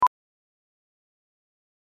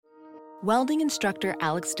Welding instructor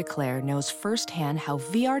Alex DeClaire knows firsthand how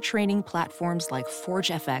VR training platforms like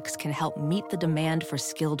ForgeFX can help meet the demand for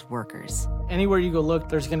skilled workers. Anywhere you go look,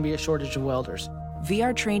 there's going to be a shortage of welders.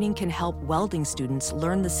 VR training can help welding students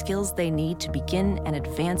learn the skills they need to begin and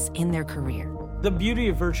advance in their career. The beauty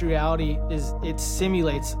of virtual reality is it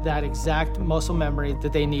simulates that exact muscle memory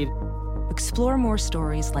that they need. Explore more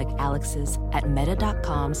stories like Alex's at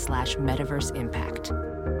meta.com/metaverseimpact.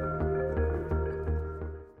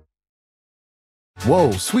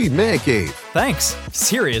 Whoa, sweet man cave. Thanks.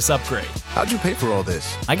 Serious upgrade. How'd you pay for all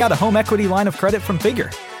this? I got a home equity line of credit from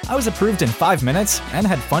Figure. I was approved in 5 minutes and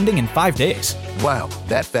had funding in 5 days. Wow,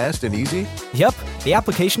 that fast and easy? Yep, the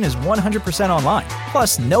application is 100% online,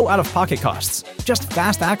 plus no out-of-pocket costs. Just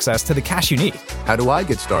fast access to the cash you need. How do I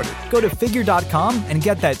get started? Go to figure.com and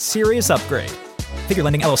get that serious upgrade. Figure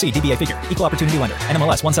Lending LLC, DBA Figure, Equal Opportunity Lender,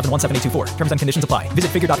 NMLS 1717824. Terms and conditions apply.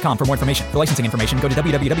 Visit figure.com for more information. For licensing information, go to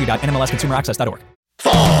www.nmlsconsumeraccess.org.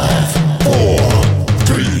 5, 4,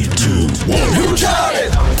 3, 2, 1. Who Got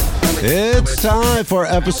It? It's time for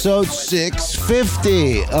episode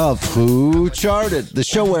 650 of Who Charted, the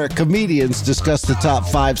show where comedians discuss the top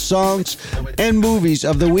 5 songs and movies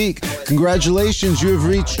of the week. Congratulations, you have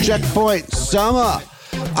reached checkpoint summer.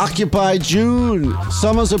 Occupy June.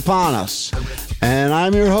 Summer's upon us. And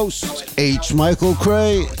I'm your host, H. Michael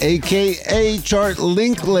Cray, a.k.a. Chart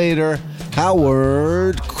Linklater,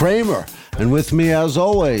 Howard Kramer. And with me, as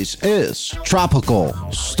always, is Tropical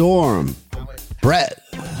Storm Brett.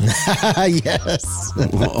 Yes.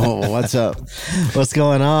 Oh, what's up? What's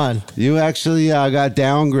going on? You actually got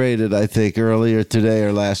downgraded, I think, earlier today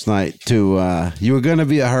or last night to you were going to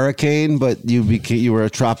be a hurricane, but you were a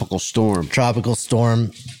tropical storm. Tropical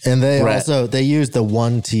storm, and they Brett. they used the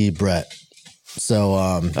 1T Brett. So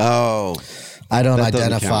I don't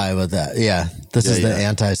identify with that. Yeah, this is the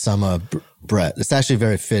anti-summer Brett. It's actually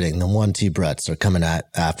very fitting. The 1T Bretts are coming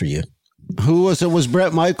after you. Who was it? Was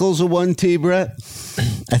Brett Michaels a 1T Brett?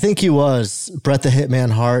 I think he was. Brett the Hitman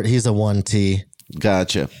Hart, he's a 1T.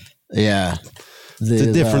 Gotcha. Yeah. It's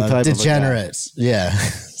a different type degenerates. of a guy. Yeah.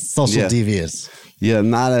 Social devious. Yeah,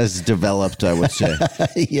 not as developed, I would say.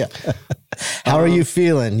 Yeah. How are you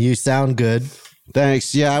feeling? You sound good.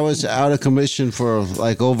 Thanks. Yeah, I was out of commission for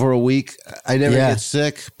like over a week. I never get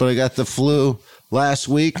sick, but I got the flu last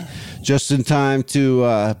week, just in time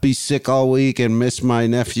to be sick all week and miss my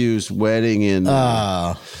nephew's wedding. And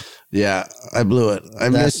yeah, I blew it. I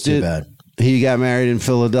missed it. Bad. He got married in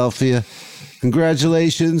Philadelphia.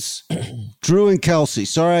 Congratulations, Drew and Kelsey.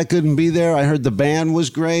 Sorry I couldn't be there. I heard the band was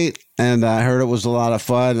great, and I heard it was a lot of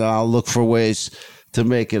fun. I'll look for ways to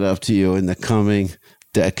make it up to you in the coming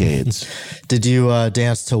decades. Did you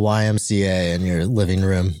dance to YMCA in your living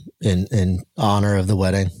room in honor of the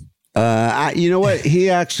wedding? You know what? He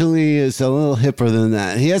actually is a little hipper than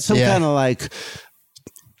that. He had some kind of like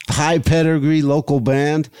high pedigree local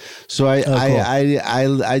band. So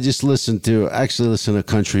I just listened to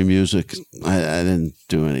country music. I didn't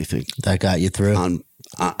do anything. That got you through?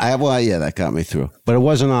 That got me through. But it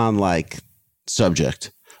wasn't on like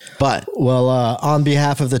subject. But on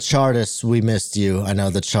behalf of the Chartists, we missed you. I know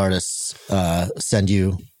the Chartists send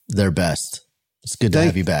you their best. It's good to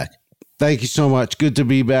have you back. Thank you so much. Good to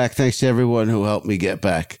be back. Thanks to everyone who helped me get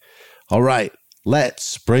back. All right,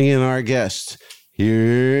 let's bring in our guest.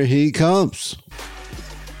 Here he comes.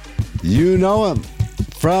 You know him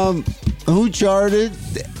from Who Charted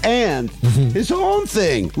and his own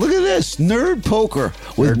thing. Look at this, Nerd Poker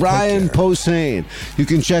with Brian Posehn. You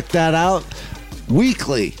can check that out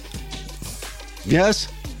weekly. Yes?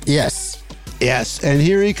 Yes. Yes, and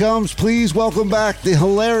here he comes. Please welcome back the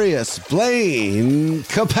hilarious Blaine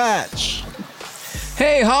Capatch.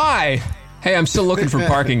 Hey, hi. Hey, I'm still looking for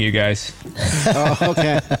parking, you guys. Oh,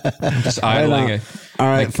 okay. Just idling it. All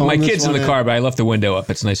right. My kid's in the car, but I left the window up.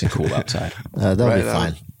 It's nice and cool outside. That'll be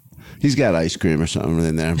fine. He's got ice cream or something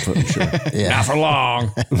in there, I'm pretty sure. Not for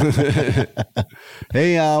long.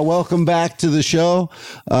 Hey, welcome back to the show.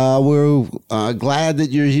 We're glad that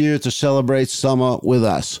you're here to celebrate summer with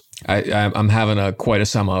us. I'm having quite a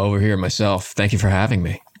summer over here myself. Thank you for having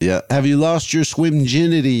me. Yeah. Have you lost your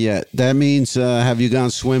swimginity yet? That means, have you gone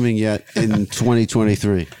swimming yet in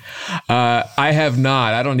 2023? I have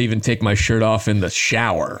not. I don't even take my shirt off in the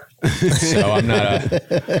shower. So I'm not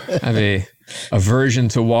I have a aversion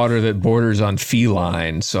to water that borders on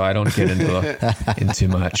feline, so I don't get into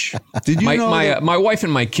much. Did you know my wife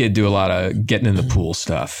and my kid do a lot of getting in the pool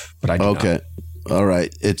stuff, but I do not. All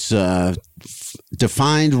right. It's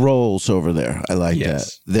defined roles over there. I like that.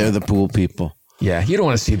 They're the pool people. Yeah, you don't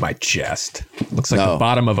want to see my chest. Looks like the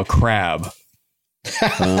bottom of a crab.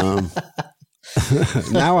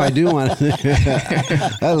 Now I do want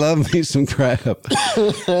to. I love me some crab.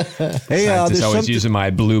 Hey, Scientists always using my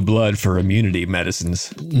blue blood for immunity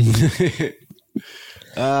medicines.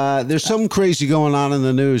 There's something crazy going on in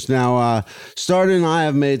the news now. Starter and I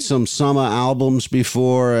have made some summer albums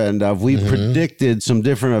before, and we predicted some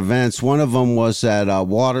different events. One of them was that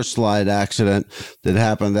water slide accident that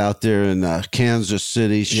happened out there in Kansas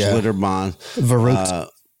City, Schlitterbahn.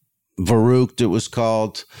 Verrucht, it was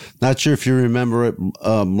called. Not sure if you remember it,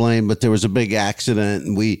 Blaine, but there was a big accident,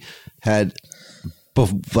 and we had,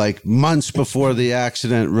 like months before the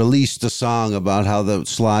accident, released a song about how the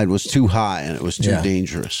slide was too high and it was too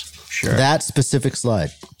dangerous. Sure. That specific slide.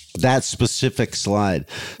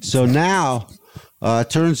 So now,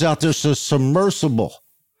 turns out there's a submersible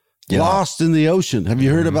lost in the ocean. Have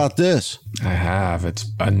you heard about this? I have. It's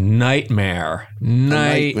a nightmare.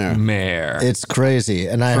 Nightmare. It's crazy.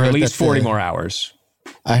 And I for heard at least 40 more hours.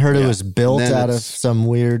 I heard it was built out of some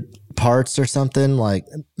weird parts or something, like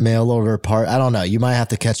mail order part. I don't know. You might have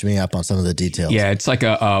to catch me up on some of the details. Yeah, it's like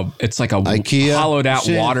a IKEA hollowed out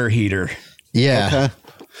water heater. Yeah. Okay.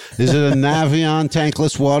 Is it a Navion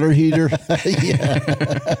tankless water heater?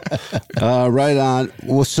 Right on.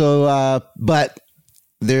 Well, so, but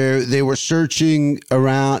they were searching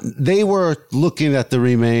around. They were looking at the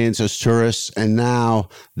remains as tourists, and now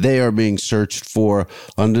they are being searched for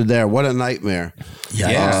under there. What a nightmare.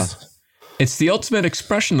 Yeah. It's the ultimate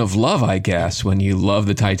expression of love, I guess, when you love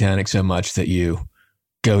the Titanic so much that you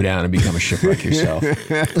go down and become a shipwreck yourself. I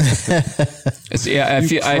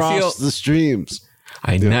feel the streams.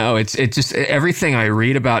 I know. It's just everything I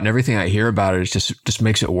read about and everything I hear about it just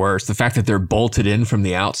makes it worse. The fact that they're bolted in from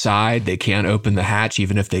the outside, they can't open the hatch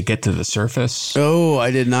even if they get to the surface. Oh, I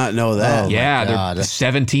did not know that. They're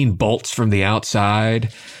 17 bolts from the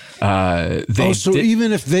outside.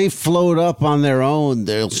 Even if they float up on their own,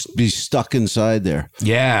 they'll be stuck inside there.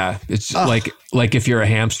 Yeah, it's like if you're a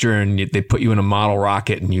hamster and they put you in a model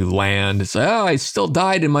rocket and you land. It's like, I still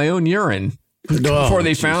died in my own urine before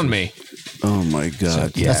they found me. Oh my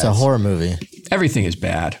God, that's a horror movie. Everything is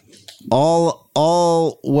bad.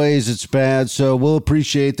 All ways it's bad. So we'll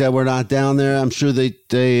appreciate that we're not down there. I'm sure they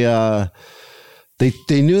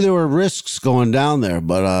knew there were risks going down there,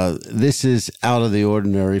 but this is out of the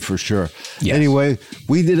ordinary for sure. Yes. Anyway,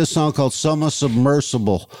 we did a song called Summer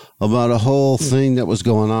Submersible about a whole thing that was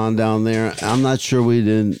going on down there. I'm not sure we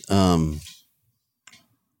didn't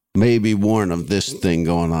maybe warn of this thing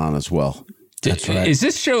going on as well. That's right. Is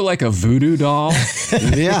this show like a voodoo doll?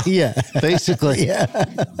 Yeah, basically. Yeah.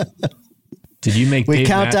 Did you make We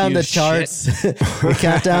count down the charts. We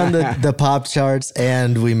count down the pop charts,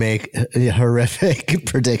 and we make horrific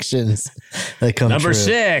predictions that come Number true.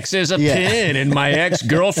 6 is a pin in my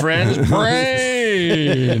ex-girlfriend's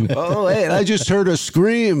brain. Oh, wait, I just heard a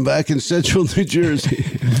scream back in central New Jersey.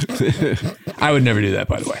 I would never do that,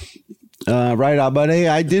 by the way. Right on. But hey,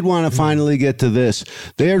 I did want to finally get to this.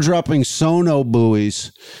 They are dropping sono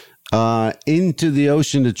buoys into the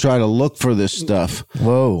ocean to try to look for this stuff.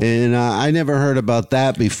 Whoa. And I never heard about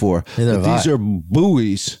that before. But these are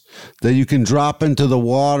buoys that you can drop into the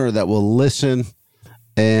water that will listen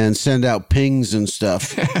and send out pings and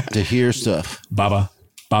stuff to hear stuff. Baba.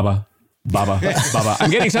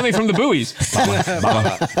 I'm getting something from the buoys.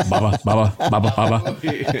 Baba.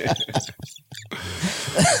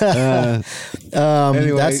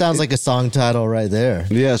 Anyway, that sounds like a song title right there.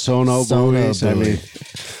 Yeah, sono buoys. I mean,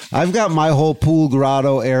 I've got my whole pool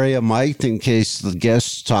grotto area mic'd in case the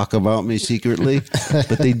guests talk about me secretly,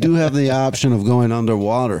 but they do have the option of going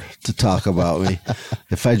underwater to talk about me.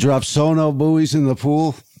 If I drop sono buoys in the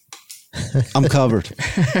pool, I'm covered.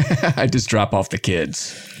 I just drop off the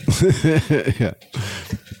kids. Yeah.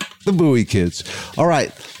 The buoy kids. All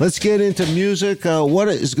right, let's get into music. What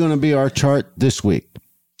is going to be our chart this week?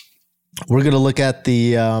 We're going to look at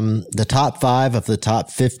the top 5 of the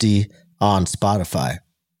top 50 on Spotify.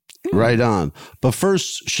 Right on. But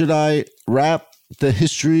first, should I wrap the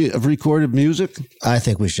history of recorded music? I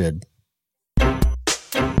think we should.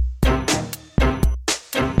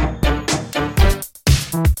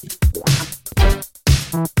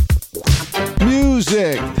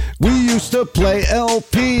 Music. We used to play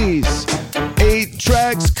LPs, 8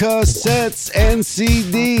 tracks, cassettes, and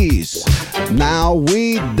CDs. Now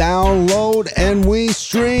we download and we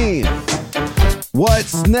stream.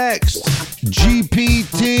 What's next?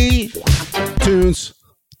 GPT tunes.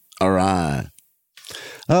 All right.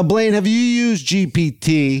 Blaine, have you used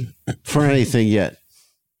GPT for anything yet?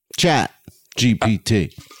 Chat.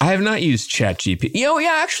 GPT? I have not used ChatGPT.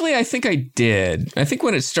 Actually, I think I did. I think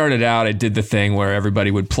when it started out, I did the thing where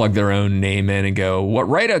everybody would plug their own name in and go,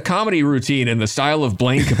 write a comedy routine in the style of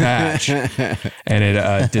Blaine Capatch. And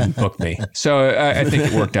it didn't book me. So I think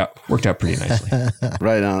it worked out pretty nicely.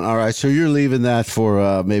 Right on. All right. So you're leaving that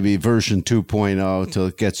for maybe version 2.0 till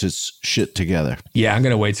it gets its shit together. Yeah, I'm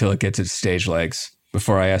going to wait till it gets its stage legs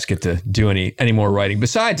before I ask it to do any more writing.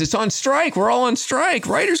 Besides, it's on strike. We're all on strike.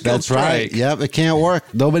 Writers Guild strike. Right. Yep, it can't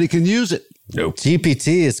work. Nobody can use it. Nope.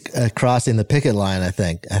 GPT is crossing the picket line, I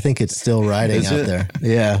think. I think it's still writing out there.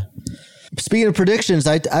 Yeah. Speaking of predictions,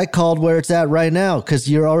 I called where it's at right now because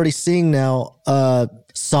you're already seeing now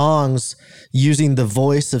songs using the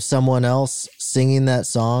voice of someone else singing that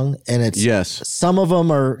song. And it's some of them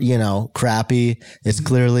are, crappy. It's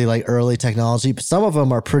clearly like early technology, but some of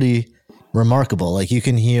them are pretty remarkable. Like you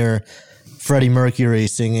can hear Freddie Mercury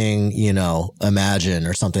singing, Imagine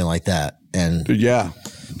or something like that. And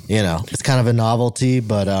it's kind of a novelty,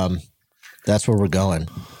 but that's where we're going.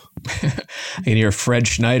 I can hear Fred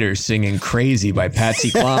Shneider singing Crazy by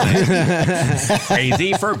Patsy Cline.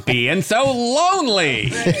 Crazy for being so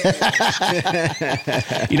lonely.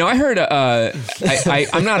 I heard,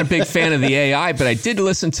 I'm not a big fan of the AI, but I did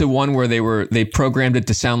listen to one where they programmed it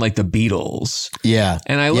to sound like the Beatles. Yeah.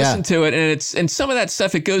 And I listened to it, and some of that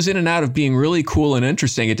stuff, it goes in and out of being really cool and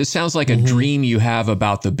interesting. It just sounds like a dream you have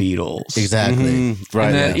about the Beatles. Exactly.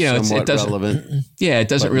 Right. And then, it doesn't, relevant. Yeah, it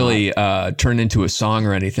doesn't really turn into a song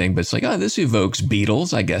or anything, but it's like, this evokes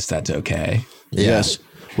Beatles. I guess that's okay. Yes.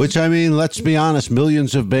 Which, let's be honest,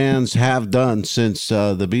 millions of bands have done since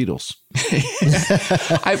the Beatles.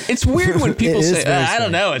 It's weird when people say, I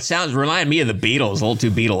don't know, it remind me of the Beatles, a little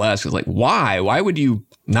too Beatlesque. It's like, why? Why would you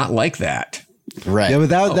not like that? Right. Yeah, but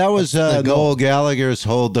that was Noel Gallagher's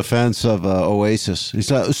whole defense of Oasis. He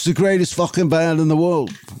said, it's the greatest fucking band in the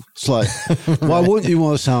world. It's like, why wouldn't you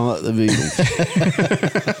want to sound like the Beatles?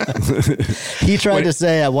 He tried to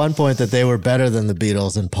say at one point that they were better than the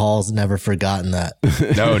Beatles, and Paul's never forgotten that.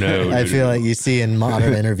 No. I feel like you see in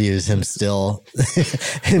modern interviews him still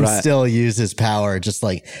use his power, just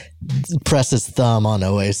like press his thumb on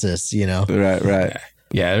Oasis, Right.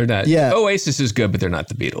 Yeah, they're not. Yeah. Oasis is good, but they're not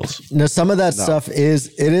the Beatles. No, some of that stuff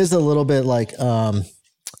is a little bit like,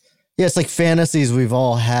 it's like fantasies we've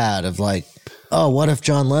all had of like, oh, what if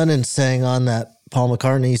John Lennon sang on that Paul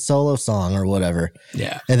McCartney solo song or whatever?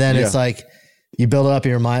 Yeah. And then it's like, you build it up in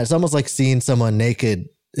your mind. It's almost like seeing someone naked.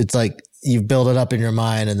 It's like you build it up in your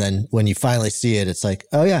mind, and then when you finally see it, it's like,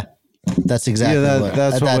 oh yeah, that's exactly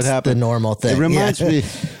that's what would happen. The normal thing. It reminds me.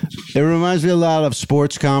 It reminds me a lot of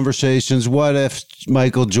sports conversations. What if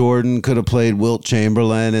Michael Jordan could have played Wilt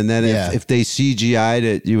Chamberlain, and then if they CGI'd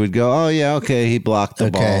it, you would go, oh yeah, okay, he blocked the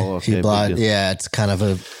ball. Okay, he blocked. Yeah, it's kind of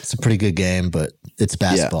it's a pretty good game, but it's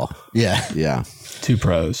basketball. Yeah. Two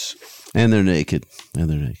pros. And they're naked. I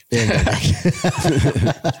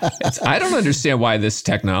don't understand why this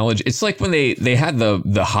technology. It's like when they had the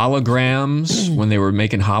holograms, when they were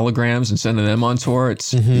making holograms and sending them on tour.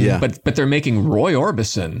 It's but they're making Roy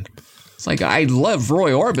Orbison. It's like, I love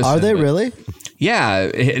Roy Orbison. Are they really? Yeah,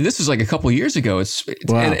 this is like a couple of years ago.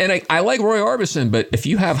 And I like Roy Orbison, but if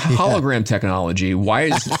you have hologram technology, why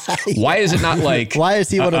is it not like why is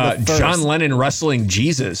he one of the first? John Lennon wrestling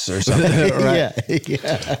Jesus or something? Right?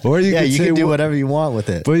 Or you can do whatever you want with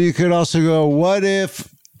it. But you could also go, what if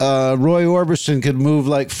Roy Orbison could move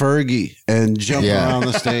like Fergie and jump around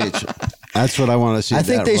the stage? That's what I want to see. I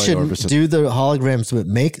think they should do the holograms, but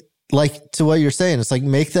make, like, to what you're saying, it's like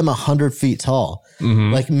make them 100 feet tall.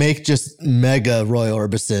 Mm-hmm. Like make just mega Roy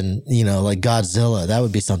Orbison, like Godzilla. That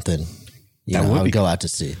would be something I would go out to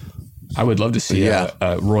see. I would love to see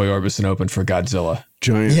Roy Orbison open for Godzilla.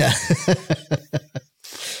 Giant. Yeah.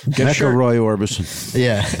 Get a Roy Orbison.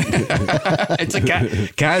 Yeah. It's a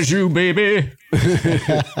cashew, baby.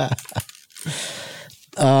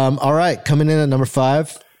 All right. Coming in at number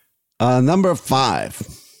 5. Number 5.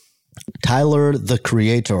 Tyler, the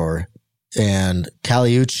Creator, and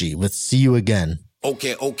Caliucci with See You Again.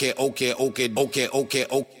 Okay. You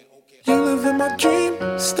live in my dream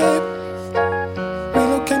state.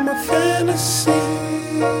 Relocate my fantasy.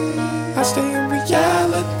 I stay in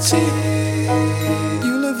reality.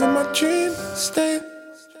 You live in my dream state.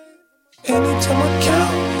 Anytime I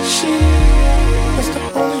count sheep, that's the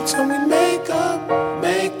only time we make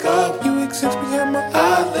up. You exist behind my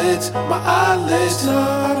eyelids. No,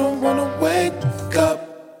 I don't wanna wake up.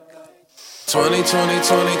 20 vision.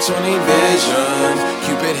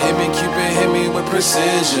 Cupid hit me with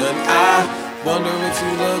precision. I wonder if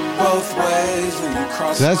you look both ways when you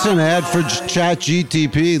cross. That's an ad for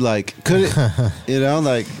ChatGTP. Like, could it,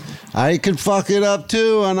 like, I could fuck it up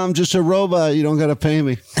too, and I'm just a robot. You don't got to pay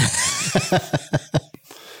me.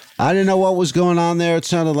 I didn't know what was going on there. It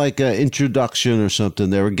sounded like an introduction or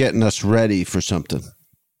something. They were getting us ready for something.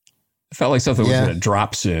 It felt like something was going to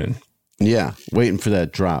drop soon. Yeah, waiting for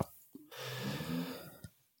that drop.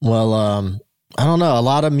 Well, I don't know. A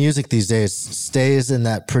lot of music these days stays in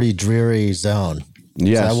that pretty dreary zone.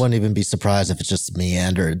 Yes. So I wouldn't even be surprised if it just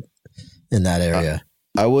meandered in that area.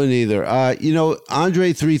 I wouldn't either.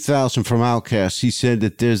 Andre 3000 from Outkast, he said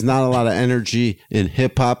that there's not a lot of energy in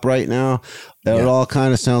hip hop right now. It all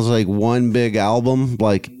kind of sounds like one big album,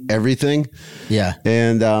 like everything. Yeah.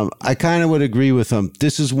 And I kind of would agree with him.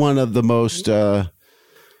 This is one of the most, and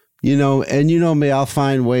you know me, I'll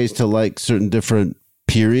find ways to like certain different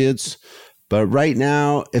periods. But right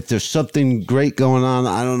now, if there's something great going on,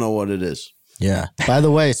 I don't know what it is. Yeah. By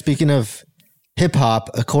the way, speaking of hip hop,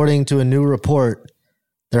 according to a new report,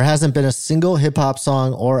 there hasn't been a single hip hop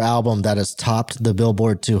song or album that has topped the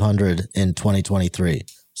Billboard 200 in 2023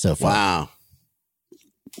 so far.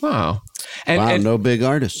 Wow. And no big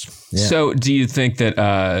artists. Yeah. So do you think that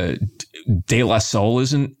De La Soul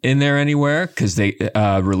isn't in there anywhere? Because they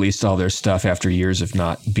released all their stuff after years of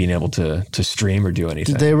not being able to stream or do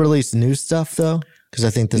anything. Did they release new stuff, though? Because I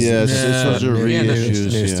think this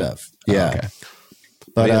is new stuff. Yeah. Okay.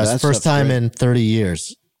 But it's first time in 30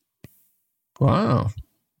 years. Wow.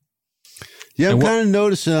 Yeah, I'm kind of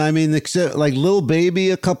noticing. I mean, except like Lil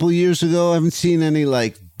Baby a couple of years ago, I haven't seen any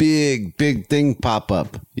like big thing pop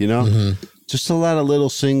up, you know? Mm-hmm. Just a lot of little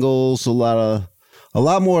singles, a lot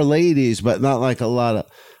more ladies, but not like a lot of,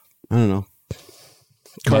 I don't know.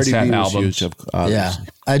 Cardi B was huge, obviously. Yeah.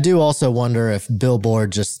 I do also wonder if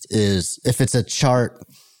Billboard just is, if it's a chart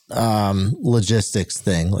logistics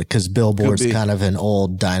thing, like, because Billboard's kind of an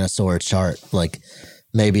old dinosaur chart, like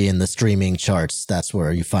maybe in the streaming charts, that's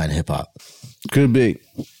where you find hip hop. Could be.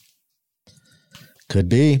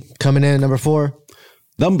 Coming in at number 4.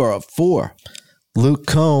 Number 4. Luke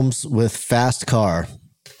Combs with Fast Car.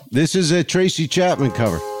 This is a Tracy Chapman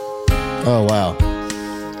cover. Oh, wow.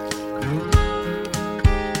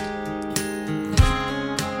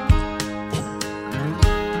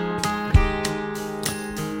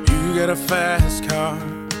 You got a fast car,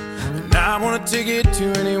 and I want to take it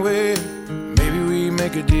to anywhere. Maybe we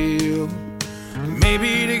make a deal.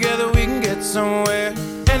 Maybe together we can get somewhere.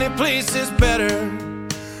 Any place is better.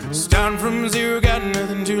 Starting from zero, got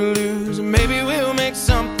nothing to lose. Maybe we'll make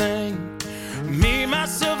something. Me,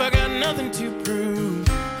 myself, I got nothing to prove.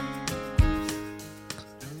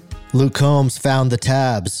 Luke Combs found the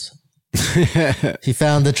tabs. He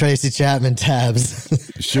found the Tracy Chapman tabs.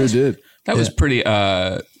 Sure did. That was pretty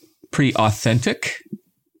authentic.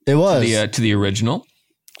 It was. To the original.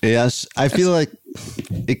 Yes, I feel like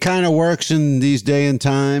it kind of works in these day and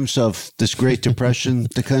times of this Great Depression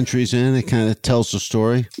the country's in. It kind of tells the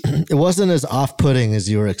story. It wasn't as off-putting as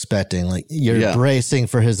you were expecting. Like, you're bracing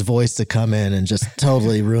for his voice to come in and just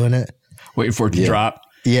totally ruin it. Waiting for it to drop.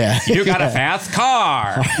 Yeah. You got a fast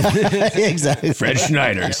car. Exactly. Fred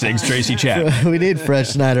Shneider sings Tracy Chapman. We need Fred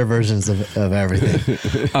Shneider versions of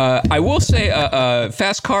everything. I will say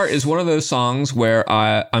Fast Car is one of those songs where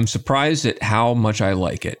I'm surprised at how much I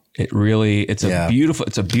like it. It's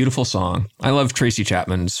a beautiful song. I love Tracy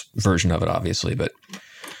Chapman's version of it, obviously, but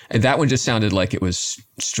that one just sounded like it was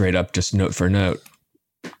straight up just note for note.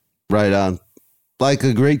 Right on. Like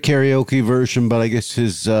a great karaoke version, but I guess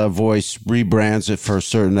his voice rebrands it for a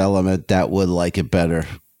certain element that would like it better.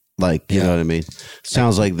 Like, you know what I mean?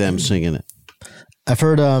 Sounds like them singing it. I've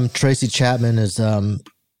heard Tracy Chapman is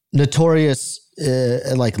notorious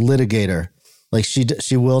like litigator. Like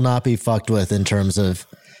she will not be fucked with in terms of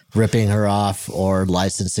ripping her off or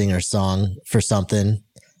licensing her song for something.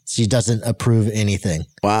 She doesn't approve anything.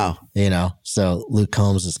 Wow. You know, so Luke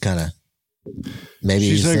Combs is kind of maybe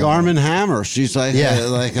she's like Arm & Hammer. She's like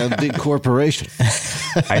like a big corporation.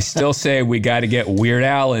 I still say we got to get Weird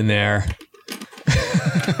Al in there.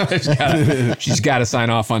 She's got to sign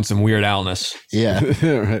off on some Weird Alness. Yeah.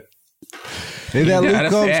 Right. Hey, that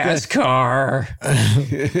Luke Combs fast car.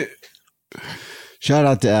 Shout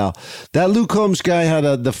out to Al. That Luke Combs guy had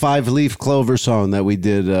the 5-Leaf Clover song that we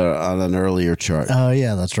did on an earlier chart. Oh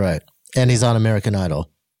yeah, that's right. And he's on American Idol.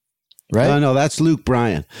 Right? No, that's Luke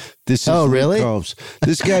Bryan. This is really? Luke Combs.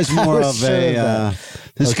 This guy's more of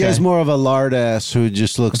guy's more of a lard ass who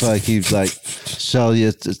just looks like he'd like sell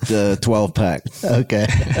you the 12-pack. Okay.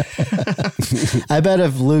 I bet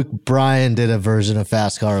if Luke Bryan did a version of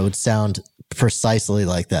Fast Car, it would sound precisely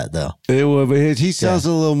like that, though. It would, but he sounds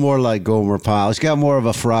a little more like Gomer Pyle. He's got more of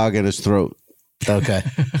a frog in his throat. Okay.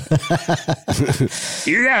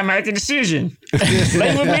 You gotta make a decision.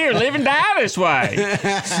 Live with me or live and die this way.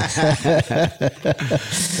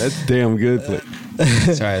 That's damn good.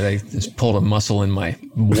 Sorry, they just pulled a muscle in my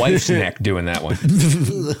wife's neck doing that one.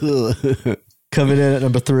 Coming in at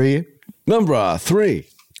number 3. Number 3.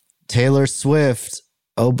 Taylor Swift.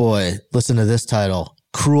 Oh boy. Listen to this title.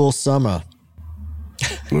 Cruel Summer.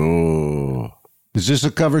 Oh. Is this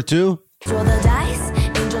a cover too? Roll the dice,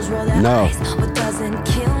 angels roll their No. eyes. What doesn't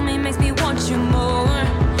kill me makes me want you more.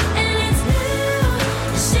 And it's blue,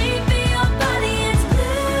 the shape of your body is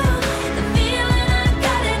blue. The feeling I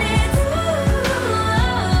got in it's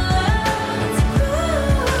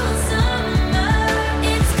cruel summer.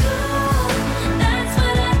 It's cool, that's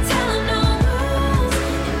what I tell 'em, no rules.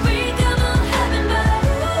 Unbreakable heaven,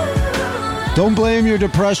 but Don't blame your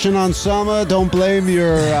depression on summer. Don't blame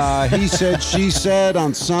your he said, she said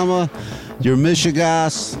on summer. Your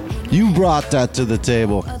Michigas. You brought that to the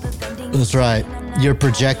table. That's right. You're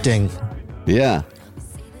projecting. Yeah.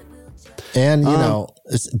 And, you know,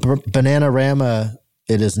 it's Bananarama,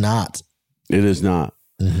 it is not. It is not.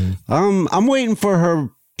 I'm waiting for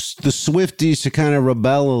the Swifties to kind of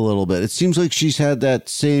rebel a little bit. It seems like she's had that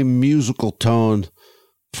same musical tone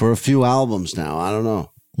for a few albums now. I don't know.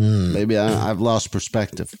 Maybe I've lost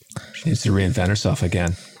perspective. She needs to reinvent herself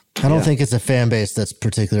again. I don't think it's a fan base that's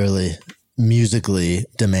particularly musically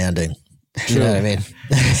demanding. You know what I mean?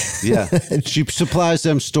 Yeah. She supplies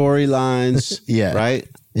them storylines. Yeah. Right?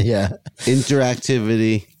 Yeah.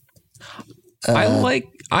 Interactivity. I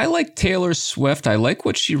like Taylor Swift. I like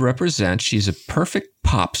what she represents. She's a perfect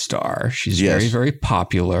pop star. She's very, very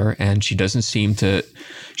popular, and she doesn't seem to.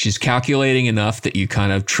 She's calculating enough that you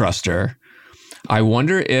kind of trust her. I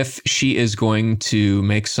wonder if she is going to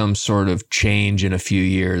make some sort of change in a few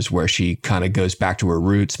years where she kind of goes back to her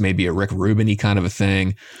roots, maybe a Rick Rubin-y kind of a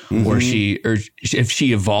thing, or if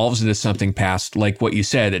she evolves into something past, like what you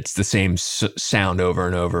said, it's the same sound over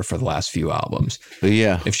and over for the last few albums.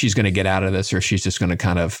 Yeah. If she's going to get out of this, or if she's just going to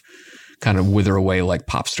kind of wither away like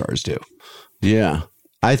pop stars do. Yeah.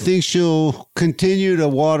 I think she'll continue to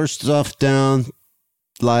water stuff down,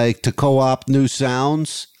 like to co-opt new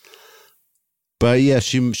sounds. But yeah,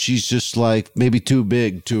 she's just like maybe too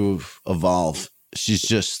big to evolve. She's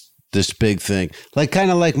just this big thing, kind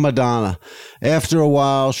of like Madonna. After a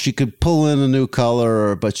while, she could pull in a new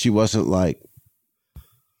color, but she wasn't like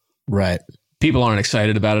right. People aren't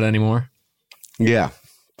excited about it anymore. Yeah,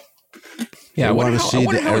 yeah. I wonder how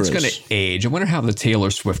eras. it's going to age. I wonder how the Taylor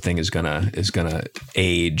Swift thing is gonna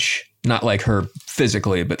age. Not like her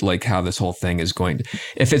physically, but like how this whole thing is going to.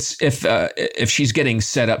 If she's getting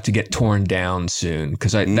set up to get torn down soon,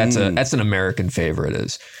 because that's an American favorite.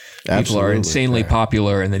 Is people are insanely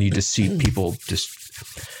popular, and then you just see people just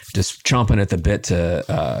chomping at the bit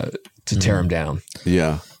to tear them down.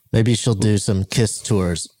 Yeah, maybe she'll do some Kiss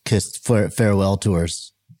farewell tours.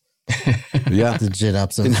 Yeah, to gin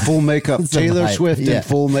up some in full makeup. Taylor Swift in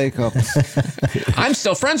full makeup. I'm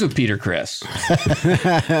still friends with Peter Criss.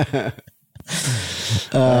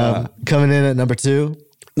 Coming in at number 2.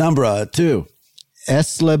 Number 2.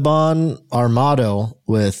 Esteban Armado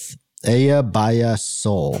with Ella Baya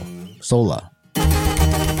Sola.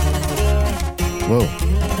 Whoa.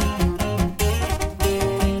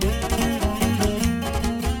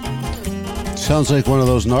 Sounds like one of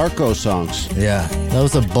those narco songs. Yeah, that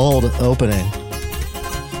was a bold opening.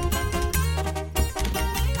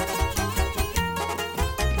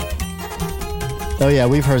 Oh yeah,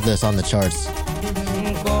 we've heard this on the charts.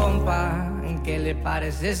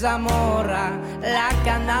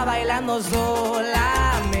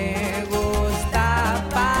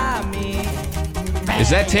 Is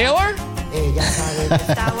that Taylor?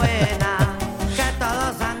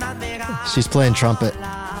 She's playing trumpet.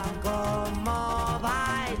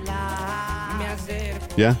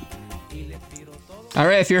 Yeah. All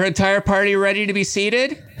right, if your entire party ready to be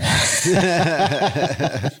seated.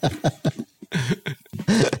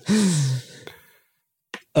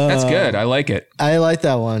 That's good. I like it. I like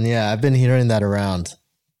that one. Yeah, I've been hearing that around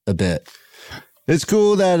a bit. It's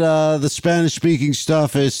cool that the Spanish-speaking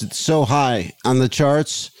stuff is so high on the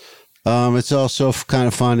charts. It's also kind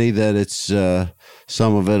of funny that it's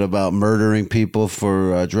some of it about murdering people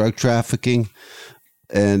for drug trafficking,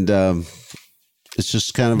 and it's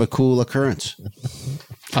just kind of a cool occurrence.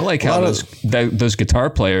 I like how those guitar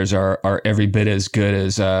players are every bit as good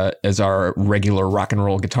as our regular rock and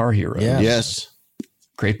roll guitar heroes. Yeah. Yes,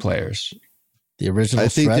 great players. The original. I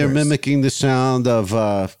think they're mimicking the sound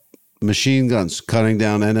of machine guns cutting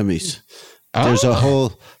down enemies. There's a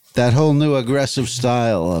whole That whole new aggressive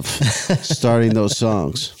style of starting those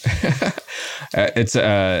songs. It's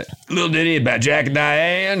a little ditty about Jack and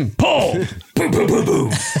Diane. Pull! Boom, boom, boom,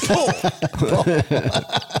 boom.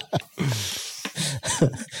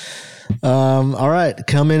 All right.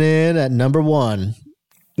 Coming in at number 1.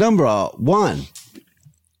 Number 1.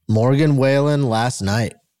 Morgan Wallen, Last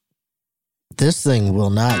Night. This thing will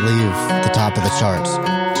not leave the top of the charts.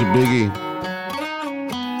 It's a biggie.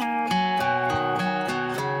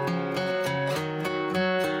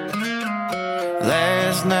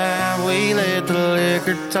 Last night we let the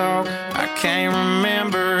liquor talk. I can't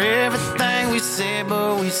remember everything we said,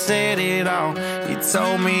 but we said it all. You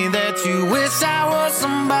told me that you wish I was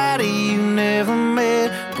somebody you never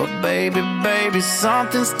met. But baby,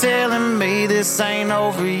 something's telling me this ain't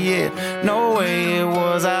over yet. No way it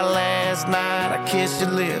was our last night. I kissed your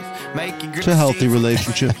lips, make you. It's a healthy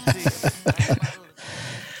relationship.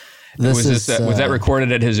 Was that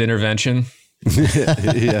recorded at his intervention?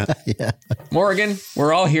 Yeah. Morgan,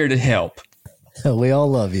 we're all here to help. We all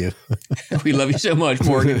love you. We love you so much,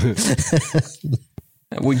 Morgan.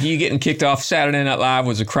 You getting kicked off Saturday Night Live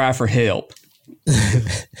was a cry for help.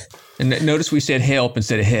 And notice we said help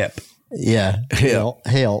instead of hip. Yeah. Help.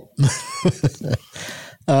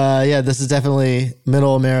 Yeah, this is definitely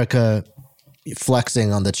Middle America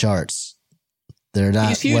flexing on the charts. They're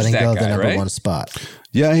not letting go of the number 1 spot.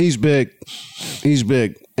 Yeah, he's big.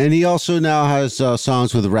 And he also now has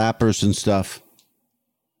songs with rappers and stuff.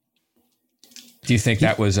 Do you think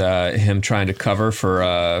that was him trying to cover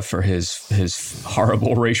for his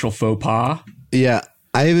horrible racial faux pas? Yeah.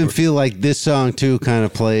 I even feel like this song, too, kind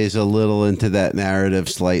of plays a little into that narrative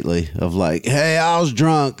slightly of like, hey, I was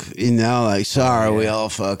drunk. Like, sorry, we all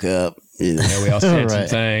fuck up. Yeah, we all said some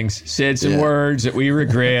things, said some words that we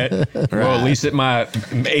regret. Well, at least that my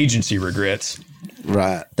agency regrets.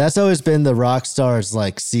 Right. That's always been the rock stars'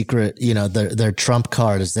 like secret, their trump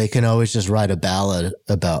card is they can always just write a ballad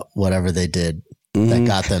about whatever they did that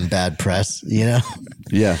got them bad press, Yeah.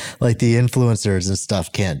 Like the influencers and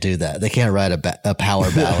stuff can't do that. They can't write a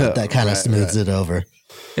power ballad that kind of smooths it over.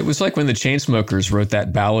 It was like when the Chainsmokers wrote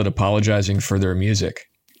that ballad apologizing for their music.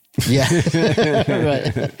 Yeah.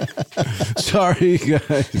 Right. Sorry,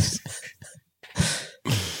 guys.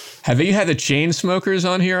 Have you had the Chainsmokers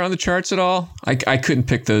on here on the charts at all? I couldn't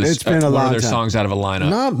pick those. It's been a long one of their time. songs out of a lineup.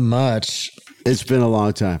 Not much. It's been a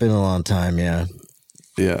long time. Been a long time, yeah.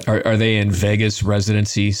 Yeah. Are they in Vegas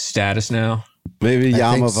residency status now? Maybe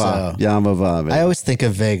Yamava. So. Yamava. Maybe. I always think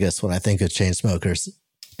of Vegas when I think of Chainsmokers.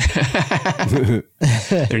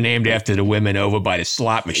 They're named after the women over by the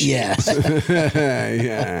slot machine. Yeah.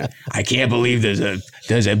 Yeah. I can't believe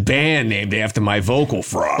there's a band named after my vocal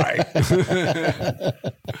fry.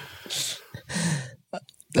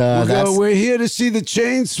 We're here to see the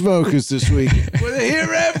Chainsmokers this week. We're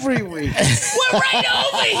here every week. We're right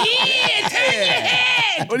over here. Turn your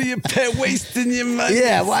head. What are you wasting your money?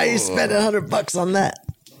 Yeah, why are you spending $100 on that?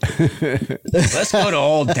 Let's go to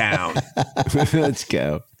Old Town. Let's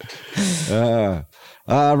go.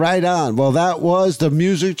 Right on. Well, that was the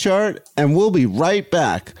music chart, and we'll be right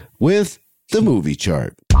back with the movie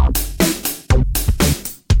chart.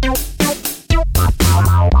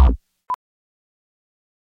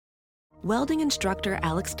 Welding instructor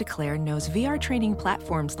Alex DeClaire knows VR training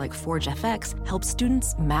platforms like Forge FX help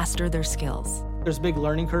students master their skills. There's a big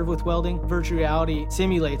learning curve with welding. Virtual reality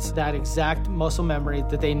simulates that exact muscle memory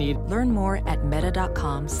that they need. Learn more at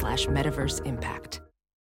meta.com/metaverseimpact.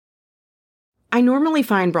 I normally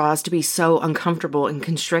find bras to be so uncomfortable and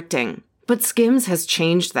constricting, but Skims has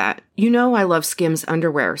changed that. I love Skims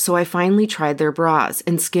underwear, so I finally tried their bras,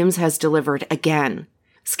 and Skims has delivered again.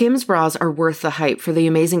 Skims bras are worth the hype for the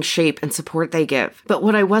amazing shape and support they give, but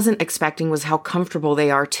what I wasn't expecting was how comfortable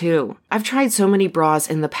they are too. I've tried so many bras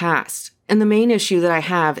in the past, and the main issue that I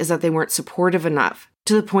have is that they weren't supportive enough,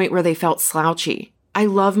 to the point where they felt slouchy. I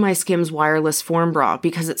love my Skims wireless form bra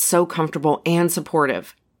because it's so comfortable and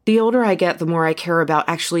supportive. The older I get, the more I care about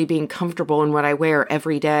actually being comfortable in what I wear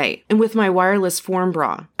every day. And with my wireless form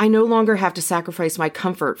bra, I no longer have to sacrifice my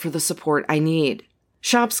comfort for the support I need.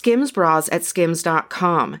 Shop Skims bras at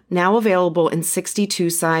skims.com, now available in 62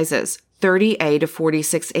 sizes, 30A to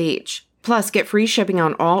 46H. Plus, get free shipping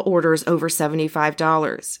on all orders over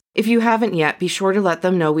 $75. If you haven't yet, be sure to let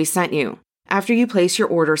them know we sent you. After you place your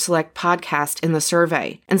order, select podcast in the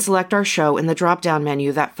survey and select our show in the drop-down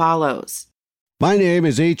menu that follows. My name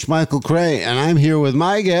is H. Michael Cray, and I'm here with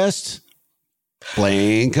my guest,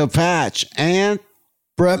 Blaine Capatch, and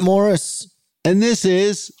Brett Morris. And this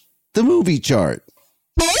is the movie chart.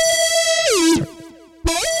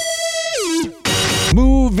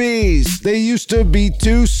 Movies They used to be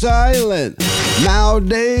too silent.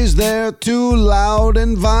 Nowadays, they're too loud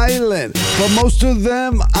and violent. For most of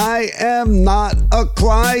them, I am not a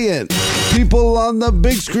client. People on the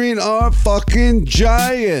big screen are fucking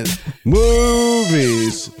giant.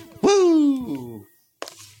 Movies. Woo!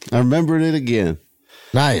 I remembered it again.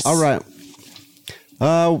 Nice. All right.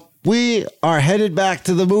 We are headed back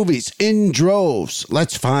to the movies in droves.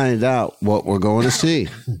 Let's find out what we're going to see.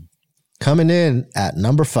 Coming in at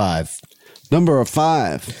number 5. Number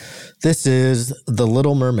 5. This is The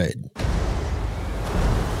Little Mermaid. All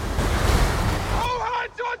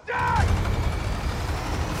hands on deck!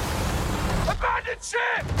 Abandon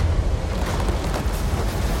ship!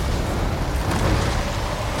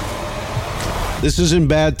 This is in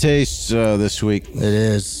bad taste this week. It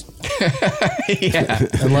is. Yeah.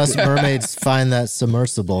 Unless mermaids find that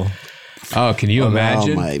submersible. Oh, can you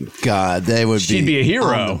imagine? Oh my God, they would She'd be a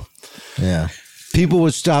hero. Yeah. People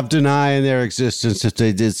would stop denying their existence if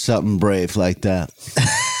they did something brave like that.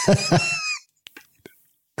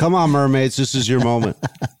 Come on, mermaids, this is your moment.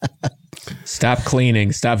 Stop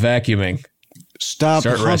cleaning. Stop vacuuming. Stop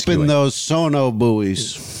Start humping rescuing. those sono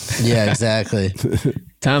buoys. Yeah, exactly.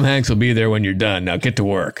 Tom Hanks will be there when you're done. Now get to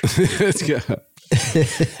work. Let's go.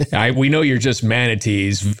 We know you're just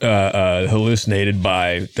manatees hallucinated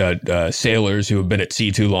by sailors who have been at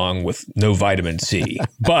sea too long with no vitamin C.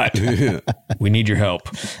 But we need your help.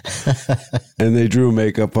 And they drew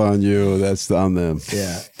makeup on you. That's on them.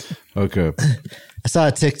 Yeah. Okay. I saw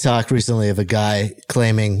a TikTok recently of a guy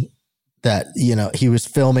claiming that, you know, he was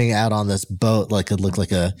filming out on this boat, like it looked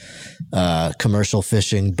like a commercial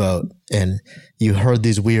fishing boat, and you heard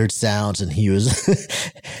these weird sounds, and he was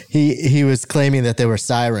he was claiming that they were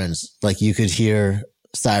sirens, like you could hear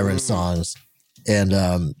siren songs, and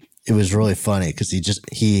it was really funny because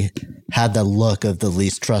he had the look of the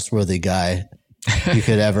least trustworthy guy you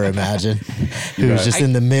could ever imagine, who was just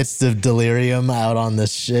in the midst of delirium out on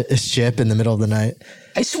this ship in the middle of the night.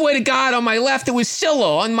 I swear to God, on my left it was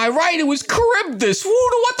Scylla. On my right it was Charybdis.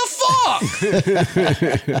 What the fuck?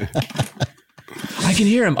 I can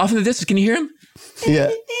hear him. Off in the distance, can you hear him?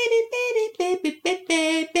 Yeah.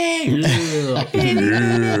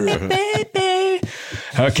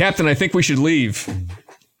 Captain, I think we should leave.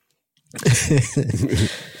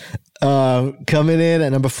 Coming in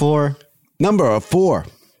at number 4. Number 4.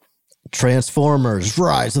 Transformers: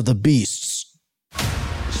 Rise of the Beasts.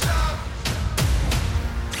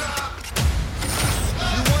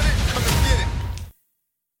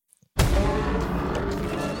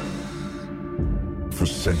 For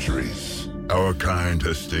centuries, our kind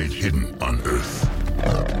has stayed hidden on Earth.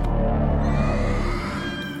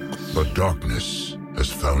 But darkness has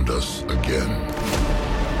found us again.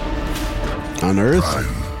 On Earth?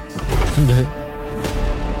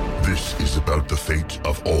 This is about the fate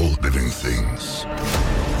of all living things.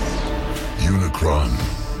 Unicron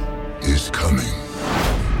is coming.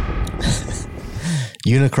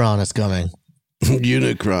 Unicron is coming.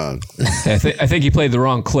 Unicron. I think you played the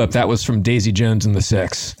wrong clip. That was from Daisy Jones and the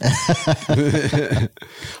Six.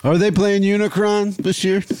 Are they playing Unicron this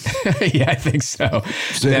year? Yeah, I think so.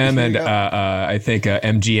 Them and I think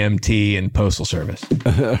MGMT and Postal Service.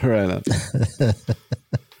 Right on.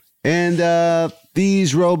 And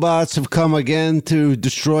these robots have come again to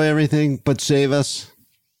destroy everything but save us?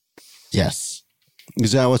 Yes.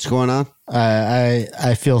 Is that what's going on?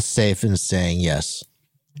 I feel safe in saying yes.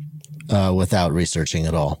 Without researching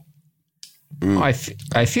at all. I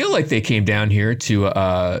feel like they came down here to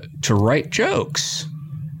write jokes.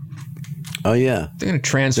 Oh yeah, they're going to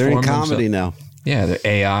transform. They're in comedy now. Yeah, they're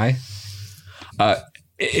AI.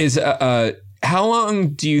 How long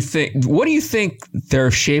do you think? What do you think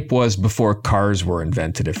their shape was before cars were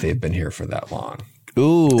invented? If they've been here for that long?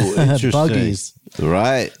 Ooh, interesting. Buggies,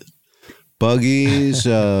 right? Buggies,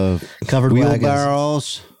 covered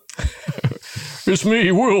wheelbarrows. It's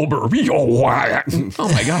me, Wilbur. Oh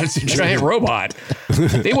my God, it's a giant robot.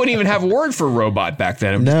 They wouldn't even have a word for robot back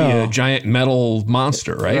then. It would just be a giant metal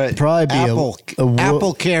monster, right? Probably be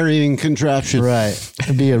apple carrying contraption. Right.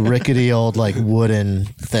 It'd be a rickety old like wooden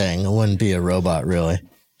thing. It wouldn't be a robot really.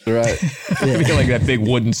 Right. It'd be like that big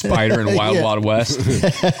wooden spider in Wild Wild West.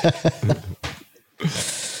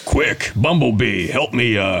 Quick, Bumblebee, help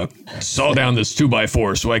me saw down this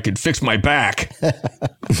 2x4 so I could fix my back.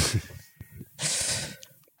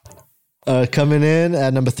 Coming in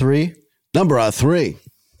at number 3. Number 3.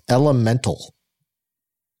 Elemental.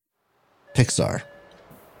 Pixar.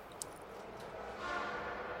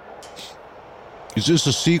 Is this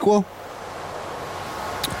a sequel?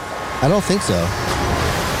 I don't think so.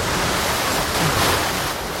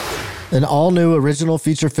 An all-new original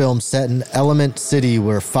feature film set in Element City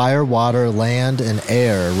where fire, water, land, and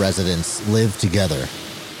air residents live together.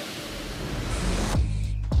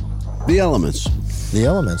 The Elements. The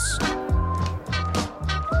Elements.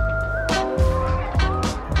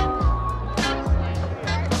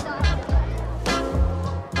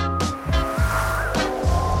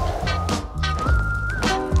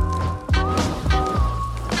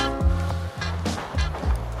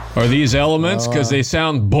 Are these elements? Because they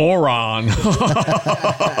sound boron.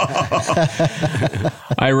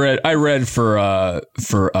 I read for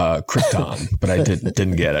Krypton, but I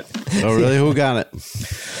didn't get it. Oh, really? Who got it?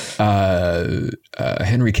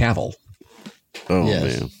 Henry Cavill. Oh,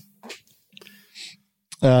 Yes. man.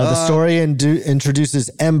 The story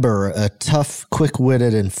introduces Ember, a tough,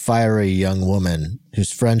 quick-witted, and fiery young woman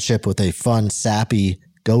whose friendship with a fun, sappy,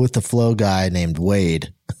 go-with-the-flow guy named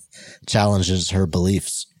Wade challenges her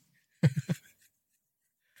beliefs.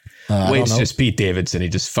 Wade's just Pete Davidson. He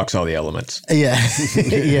just fucks all the elements. Yeah.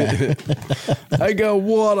 Yeah. I got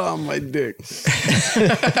water on my dick.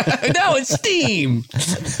 No, it's steam.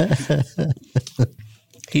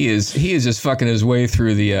 He is just fucking his way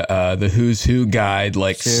through the Who's Who guide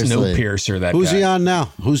like Seriously. Snowpiercer. That Who's guy. he on now?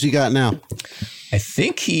 Who's he got now? I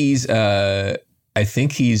think he's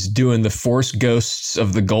doing the Force Ghosts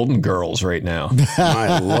of the Golden Girls right now.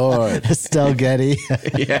 My Lord. Estelle Getty.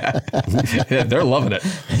 Yeah, they're loving it.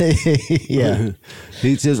 Yeah.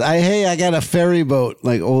 He says, hey, I got a ferry boat.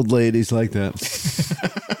 Like old ladies like that.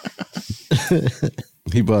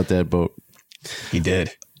 He bought that boat. He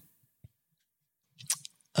did.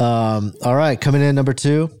 All right, coming in number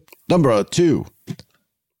 2. Number 2.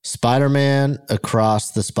 Spider-Man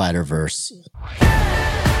Across the Spider-Verse.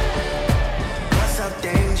 What's up,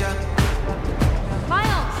 danger?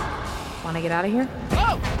 Miles! Want to get out of here?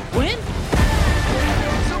 Oh, when?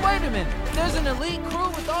 So wait a minute. There's an elite crew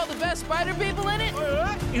with all the best spider people in it?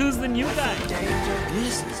 Who's the new guy?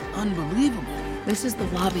 This is unbelievable. This is the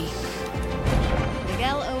lobby.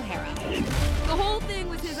 Miguel O'Hara. The whole thing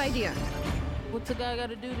was his idea. What's a guy got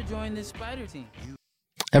to do to join this spider team?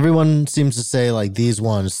 Everyone seems to say like these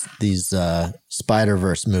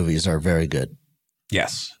Spider-Verse movies are very good.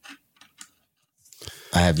 Yes.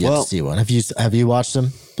 I have yet to see one. Have you watched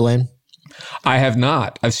them, Blaine? I have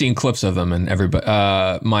not. I've seen clips of them, and everybody.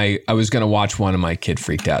 I was going to watch one, and my kid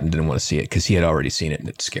freaked out and didn't want to see it because he had already seen it and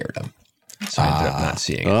it scared him. So I ended up not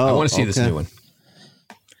seeing it. I want to see this new one.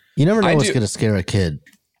 You never know what's going to scare a kid.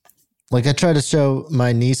 Like I tried to show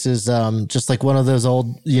my nieces, just like one of those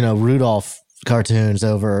old, Rudolph cartoons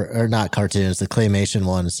or not cartoons, the claymation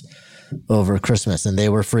ones over Christmas, and they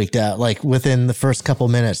were freaked out. Like within the first couple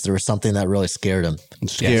minutes, there was something that really scared them.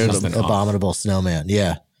 Abominable Snowman.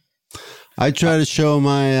 Yeah. I try to show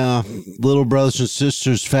my little brothers and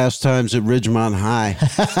sisters Fast Times at Ridgemont High.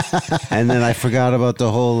 And then I forgot about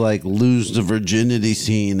the whole lose the virginity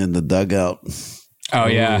scene in the dugout. Oh,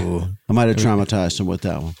 yeah. Ooh. I might have traumatized them with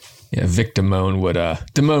that one. Yeah, Vic Damone would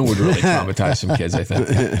really traumatize some kids, I think.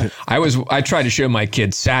 I tried to show my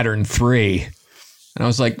kids Saturn 3. And I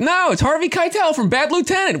was like, no, it's Harvey Keitel from Bad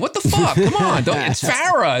Lieutenant. What the fuck? Come on. It's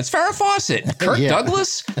Farrah. It's Farrah Fawcett. Kirk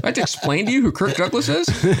Douglas? I have to explain to you who Kirk Douglas is?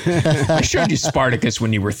 I showed you Spartacus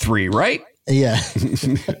when you were 3, right? Yeah.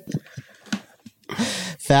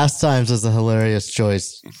 Fast Times is a hilarious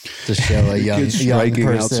choice to show a young striking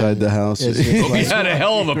person outside the house. You had a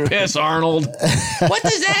hell of a piss, Arnold. What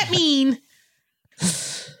does that mean?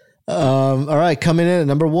 All right, coming in at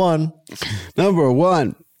number 1. Number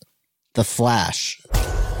 1. The Flash. Oh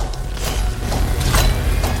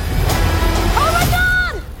my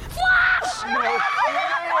God! Flash!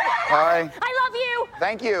 Hi. I love you!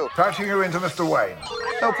 Thank you. Touching you into Mr. Wayne.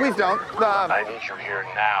 No, please don't. I need you here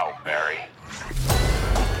now, Barry.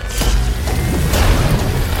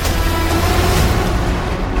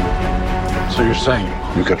 So you're saying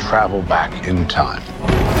you could travel back in time?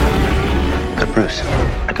 But Bruce,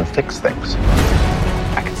 I can fix things.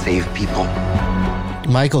 I can save people.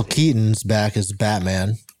 Michael Keaton's back as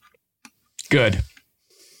Batman. Good.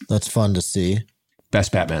 That's fun to see.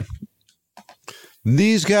 Best Batman.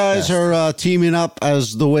 These guys are teaming up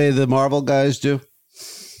as the way the Marvel guys do?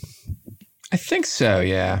 I think so,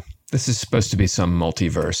 yeah. This is supposed to be some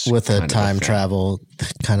multiverse. With a time travel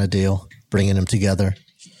kind of deal, bringing them together.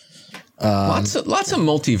 Lots of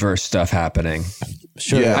multiverse stuff happening.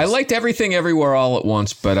 Sure. Yes. I liked Everything Everywhere All at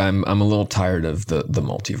Once, but I'm a little tired of the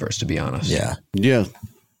multiverse, to be honest. Yeah. Yeah.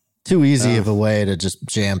 Too easy of a way to just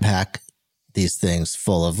jam pack these things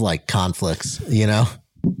full of conflicts, And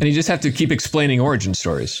you just have to keep explaining origin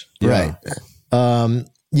stories. Right.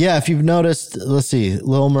 Yeah, if you've noticed, let's see,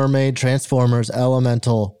 Little Mermaid, Transformers,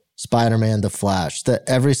 Elemental, Spider-Man, The Flash.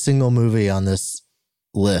 Every single movie on this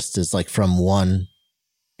list is like from one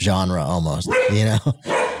genre almost, you know?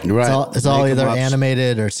 Right. It's all either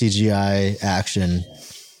animated or CGI action.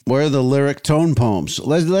 Where are the lyric tone poems?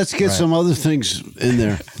 Let's get some other things in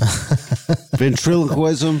there.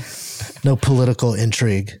 Ventriloquism. No political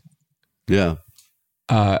intrigue. Yeah.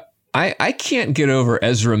 I can't get over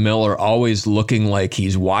Ezra Miller always looking like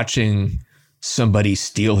he's watching somebody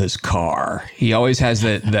steal his car. He always has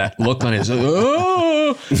that look on his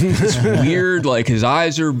it's weird, like his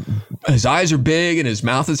eyes are big and his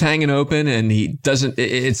mouth is hanging open, and he doesn't.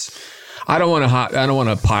 I don't want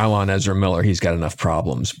to pile on Ezra Miller. He's got enough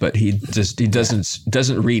problems, but he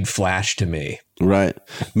doesn't read Flash to me. Right.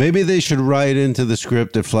 Maybe they should write into the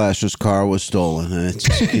script that Flash's car was stolen. And it's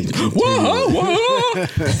whoa!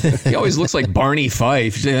 He always looks like Barney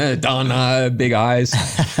Fife, Don, big eyes.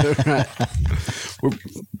 Right.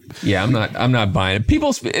 Yeah, I'm not buying it.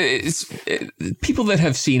 People that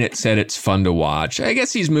have seen it said it's fun to watch. I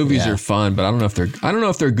guess these movies are fun, but I don't know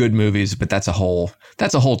if they're good movies. But that's a whole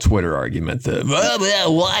Twitter argument.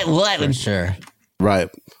 What? For sure. Right.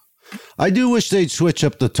 I do wish they'd switch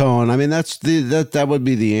up the tone. I mean, that would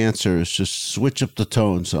be the answer. Is just switch up the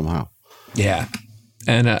tone somehow. Yeah.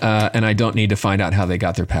 And I don't need to find out how they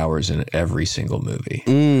got their powers in every single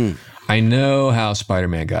movie. I know how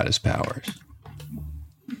Spider-Man got his powers.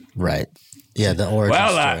 Right. Yeah, the origin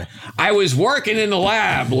story. I was working in the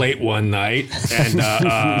lab late one night, and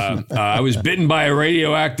I was bitten by a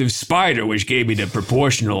radioactive spider, which gave me the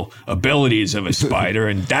proportional abilities of a spider,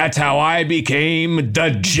 and that's how I became the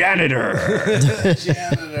janitor.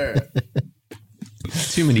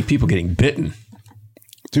 Too many people getting bitten.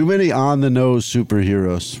 Too many on-the-nose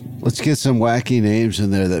superheroes. Let's get some wacky names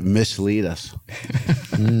in there that mislead us.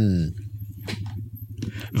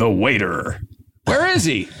 The waiter. Where is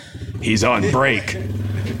he? He's on break.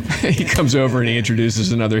 He comes over and he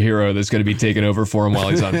introduces another hero that's going to be taking over for him while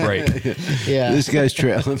he's on break. Yeah. This guy's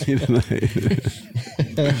trailing me tonight.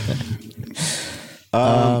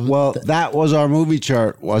 Well, that was our movie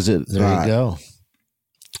chart, was it? There you go.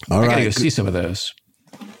 All I right. gotta go see some of those.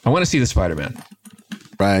 I want to see the Spider-Man.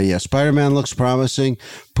 Right, yeah. Spider-Man looks promising.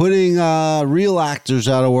 Putting real actors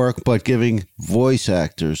out of work, but giving voice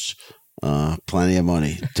actors plenty of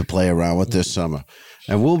money to play around with this summer.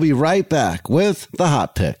 And we'll be right back with the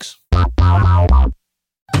Hot Picks. The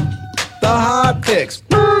Hot Picks.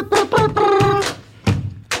 The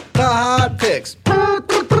Hot Picks.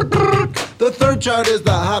 The third chart is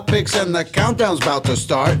the Hot Picks, and the countdown's about to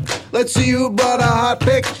start. Let's see who brought a hot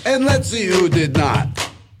pick, and let's see who did not.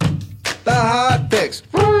 The Hot Picks.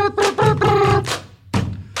 The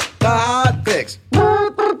Hot Picks.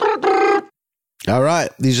 All right,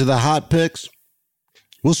 these are the Hot Picks.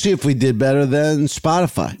 We'll see if we did better than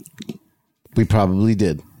Spotify. We probably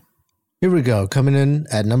did. Here we go. Coming in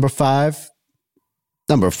at number 5.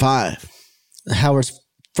 Number 5. Howard's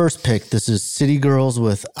first pick. This is City Girls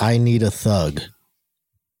with I Need a Thug.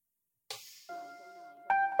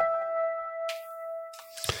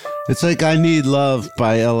 It's like I Need Love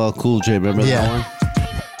by LL Cool J. Remember that one?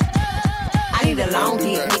 I need a long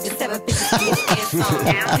dick, nigga, 7 bitches, bitch, and some.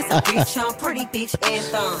 It's a bitch, I'm pretty bitch, and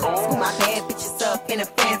thumb. School my bad bitches up in a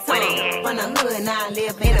phantom. Run a hood, now I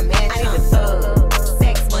live in a mansion. I need a thug,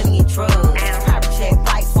 sex, money, and drugs. Private check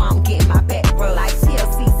flights while I'm getting my back rubbed. Like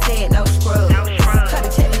TLC said, no scrubs. Cut a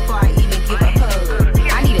check before I even give a hug.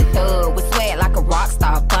 I need a thug with swag like a rock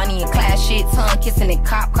star. Bunny and class shit, tongue kissing in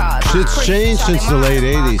cop cars. Shit's changed since the late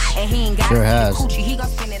 80s. Sure has.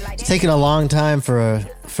 It's taken a long time for a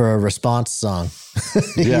response song.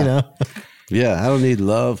 Yeah. You know? Yeah, I don't need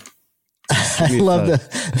love. I love the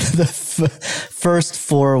first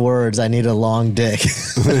 4 words. I need a long dick.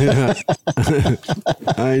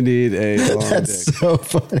 I need a long That's dick. so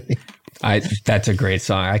funny. That's a great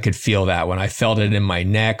song. I could feel that when I felt it in my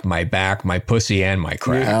neck, my back, my pussy, and my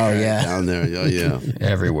crack. Oh, yeah. Down there. Oh, yeah.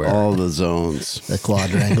 Everywhere. All the zones. The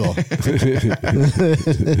quadrangle.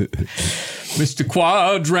 Mr.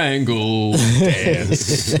 Quadrangle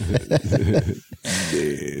dance.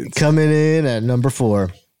 Coming in at number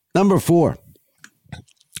 4. Number 4.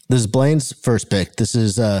 This is Blaine's first pick. This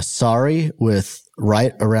is Sorry with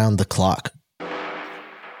Right Around the Clock.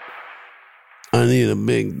 I need a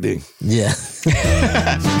big dick. Yeah.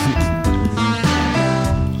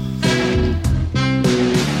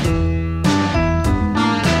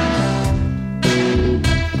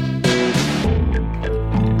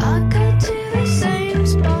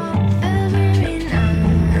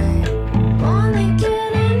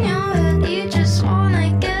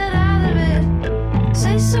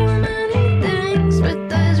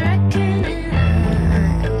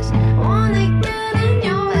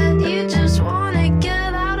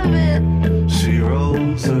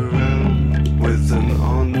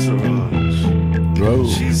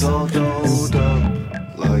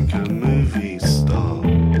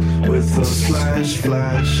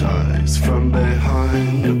 flash eyes from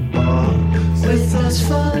behind the bar. With those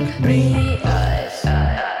fuck me eyes.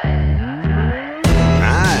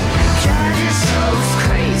 Drive yourself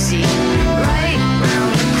crazy, right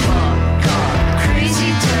round the clock.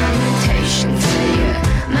 Crazy temptation to your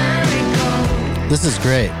merry-go. This is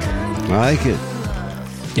great. I like it.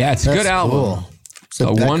 Yeah, it's a good album. Cool.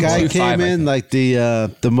 So that 1, guy 2, came 5, in like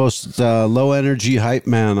the most low energy hype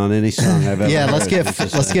man on any song I've ever Yeah, heard.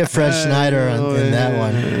 let's get Fred Shneider in that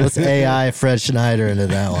one. Let's AI Fred Shneider into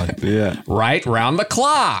that one. Yeah. Right round the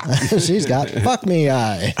clock. She's got fuck me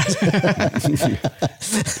eye.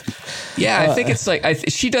 Yeah, I think it's like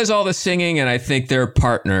she does all the singing, and I think they're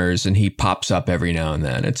partners, and he pops up every now and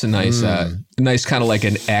then. It's a nice, nice kind of like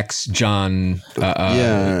an ex John Doe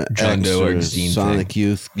or Zine Sonic thing.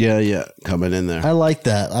 Youth. Yeah, coming in there. I like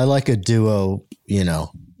that. I like a duo,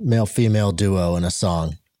 male-female duo in a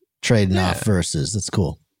song, trading off verses. That's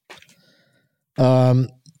cool. All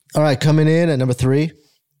right, coming in at number 3.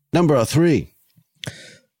 Number 3.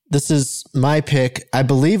 This is my pick. I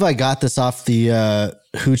believe I got this off the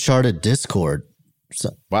Who Charted Discord. So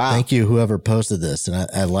wow. Thank you, whoever posted this, and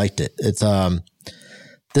I liked it. It's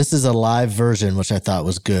this is a live version, which I thought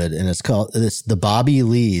was good, and it's the Bobby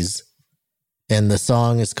Lees, and the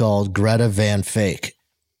song is called Greta Van Fake.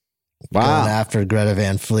 Wow. Going after Greta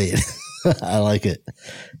Van Fleet. I like it.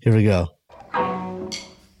 Here we go. I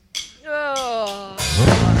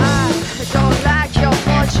don't like your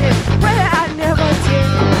fortune, well, I never did.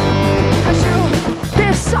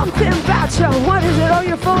 There's something about you, what is it, oh,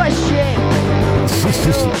 you're full of shit.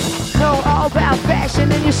 You know all about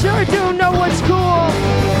fashion, and you sure do know what's cool.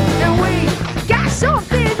 And we got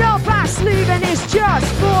something up our sleeve, and it's just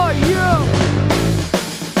for you.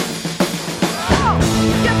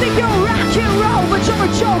 You think you're rock and roll, but you're a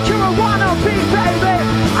joke, you're a wannabe, baby.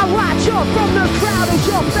 I watch you from the crowd as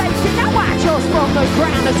you're faking. I watch us from the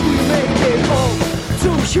ground as we make it. Oh, do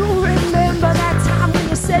you remember that time when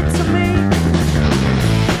you said to me,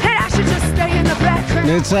 hey, I should just stay in the background?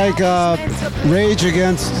 It's like Rage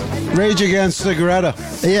Against the Greta.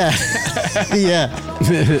 Yeah. Yeah.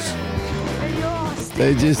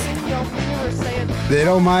 They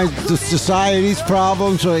don't mind the society's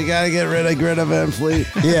problems, so you got to get rid of Greta Van Fleet.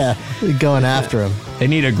 Yeah, going after him. They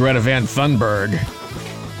need a Greta Van Thunberg.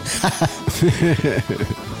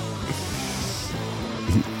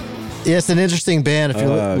 Yeah, it's an interesting band if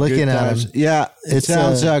you're looking at them. Yeah, it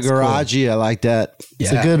sounds garagey. Cool. I like that.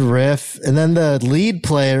 It's a good riff. And then the lead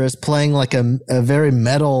player is playing like a very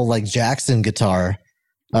metal, like Jackson guitar,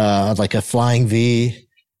 like a flying V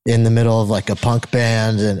in the middle of like a punk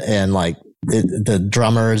band, and like the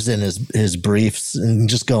drummer's in his briefs and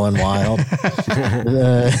just going wild.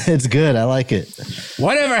 It's good. I like it.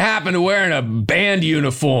 Whatever happened to wearing a band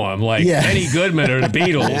uniform like Benny Goodman or the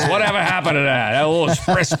Beatles? Whatever happened to that? A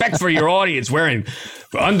little respect for your audience, wearing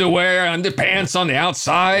underwear, underpants on the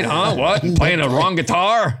outside, huh? What? Playing a wrong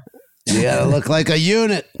guitar? You gotta look like a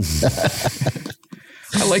unit.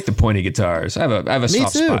 I like the pointy guitars. I have a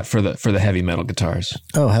soft spot for the heavy metal guitars.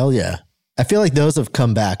 Oh, hell yeah. I feel like those have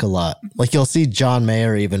come back a lot. Like you'll see John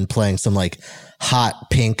Mayer even playing some like hot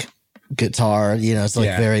pink guitar. It's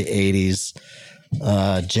like very 80s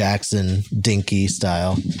Jackson dinky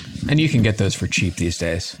style. And you can get those for cheap these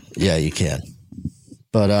days. Yeah, you can.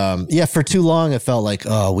 But for too long it felt like,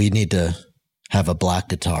 oh, we need to have a black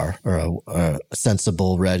guitar or a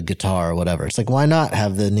sensible red guitar or whatever. It's like, why not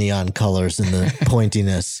have the neon colors and the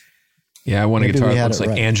pointiness? Yeah, I want a guitar that looks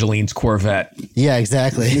like Angeline's Corvette. Yeah,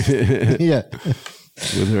 exactly. Yeah.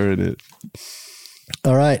 With her in it.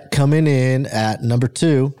 All right, coming in at number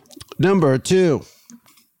 2. Number 2. This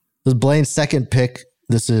is Blaine's second pick.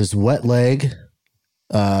 This is Wet Leg,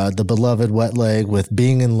 the beloved Wet Leg with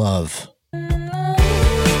Being in Love.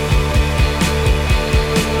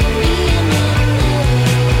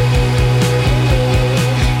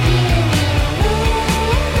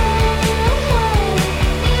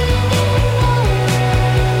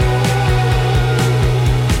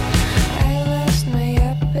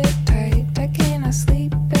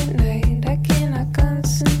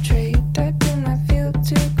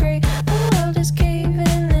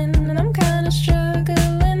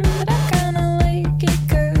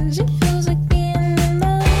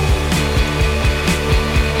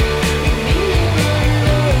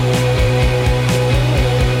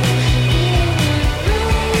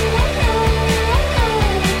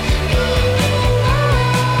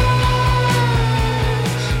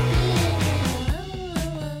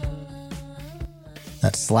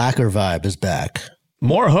 That slacker vibe is back.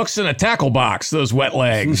 More hooks in a tackle box, those Wet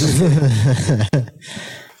Legs.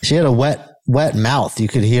 She had a wet wet mouth. You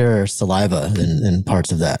could hear saliva in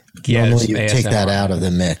parts of that. Yeah, normally you take that ASMR. out of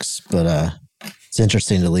the mix, but it's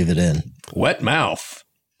interesting to leave it in. Wet mouth.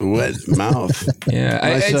 Wet mouth. Yeah,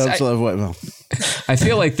 My subs love wet mouth. I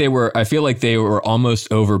feel like they were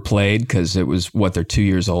almost overplayed because it was they're 2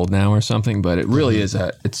 years old now or something. But it really is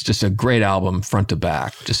it's just a great album front to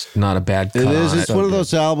back. Just not a bad cut. It is. on It's one of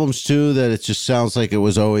those albums too that it just sounds like it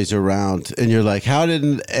was always around, and you're like, how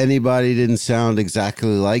didn't sound exactly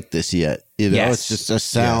like this yet? You know, Yes. it's just a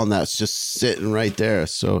sound that's just sitting right there.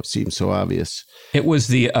 So it seems so obvious. It was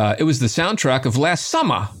the soundtrack of last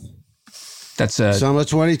summer. That's Summer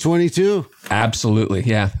 2022. Absolutely,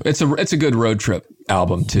 yeah. It's a good road trip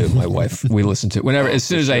album too. My wife, we listen to it whenever. As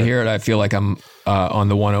soon as I hear it, I feel like I'm on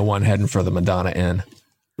the 101 heading for the Madonna Inn.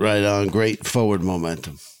 Right on, great forward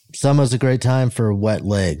momentum. Summer's a great time for wet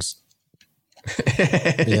legs.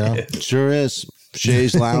 You know, sure is.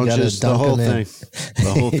 Shays lounges, the whole thing.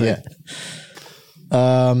 The whole thing.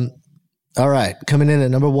 Yeah. All right, coming in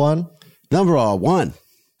at number one. Number one.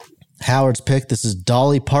 Howard's pick. This is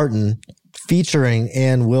Dolly Parton featuring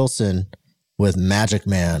Ann Wilson with Magic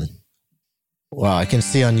Man. Wow, I can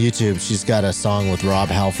see on YouTube she's got a song with Rob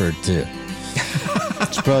Halford too.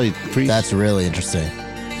 It's probably That's really interesting.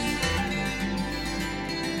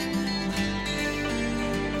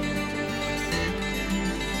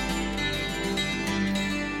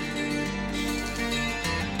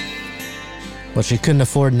 Well, she couldn't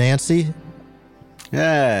afford Nancy.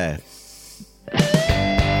 Yeah.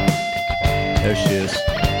 There she is.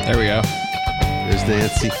 There we go. There's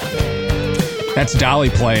Nancy. That's Dolly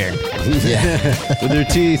playing. Yeah. With her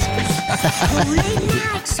teeth.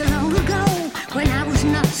 So long ago, when I was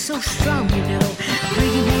not so strong, you know,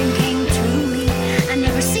 pretty man came to me. I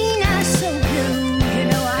never seen us so blue, you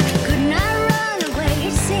know. I could not run away.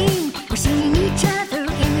 It seemed we're seeing each other in a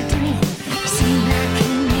dream. It seemed like he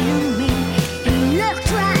knew me. He looked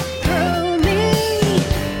right through me.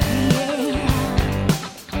 Yeah.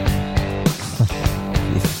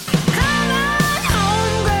 Come on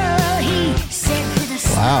home, girl, he said with a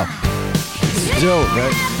smile. Wow. Dope,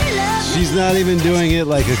 right? She's not even doing it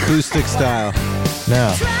like acoustic style.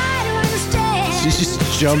 No. She's just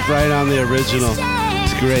jumped right on the original.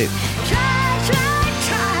 It's great.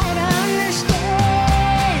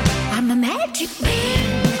 I'm a magic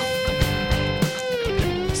man.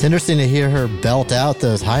 It's interesting to hear her belt out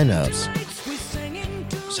those high notes.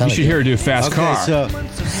 You should hear her do Fast Car. So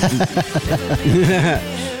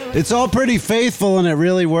it's all pretty faithful and it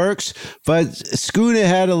really works, but Skuna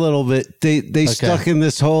had a little bit. They stuck in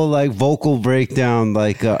this whole like vocal breakdown,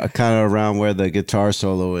 like kind of around where the guitar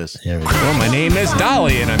solo is. Well, my name is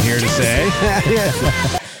Dolly, and I'm here to say,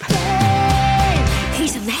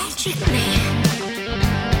 He's a magic man.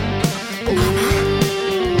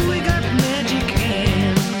 We got magic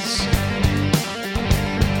hands.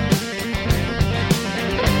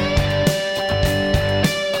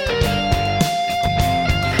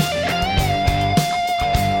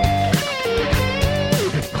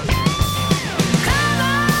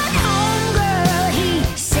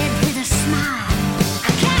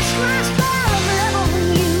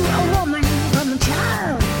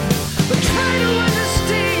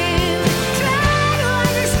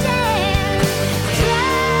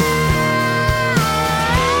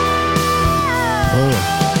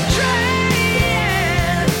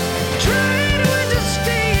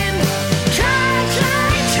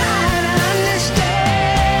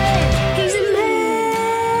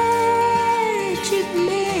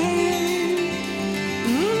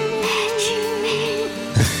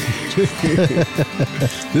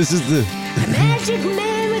 This is the Magic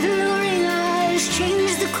man with alluring eyes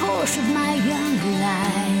changed the course of my young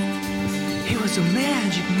life. He was a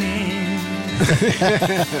magic man.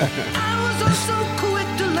 I was also quick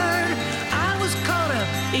to learn. I was caught up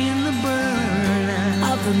in the burn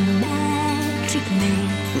of the magic man.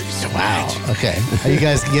 Wow. Okay. Are you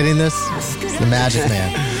guys getting this? It's the Magic Man.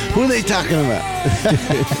 Who are they talking about?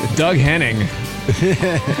 Doug Henning.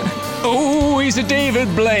 Oh, he's a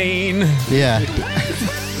David Blaine. Yeah.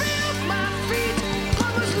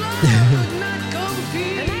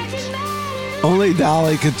 Only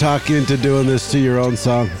Dolly could talk you into doing this to your own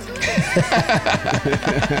song.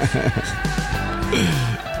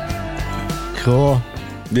 Cool.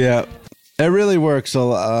 Yeah. It really works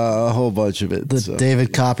a whole bunch of it. The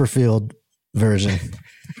David Copperfield version.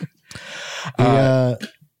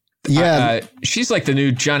 She's like the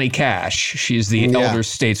new Johnny Cash. She's the elder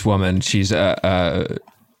stateswoman. She's and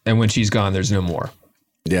when she's gone, there's no more.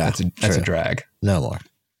 Yeah, that's a drag. No more.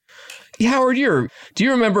 Howard, do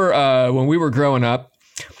you remember when we were growing up,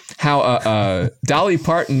 how Dolly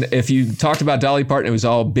Parton, if you talked about Dolly Parton, it was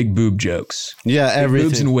all big boob jokes. Yeah, big everything.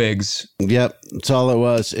 boobs and wigs. Yep, that's all it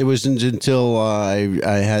was. It wasn't until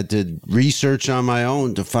I had to research on my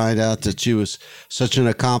own to find out that she was such an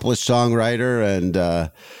accomplished songwriter and,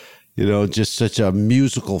 just such a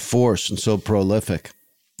musical force and so prolific.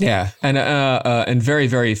 Yeah, and very,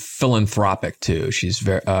 very philanthropic too. She's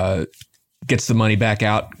very gets the money back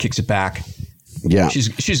out, kicks it back. Yeah,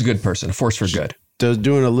 she's a good person, a force for good. They're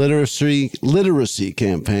doing a literacy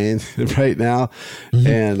campaign right now,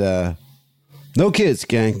 and no kids,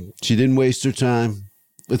 gang. She didn't waste her time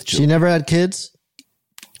with children. She never had kids.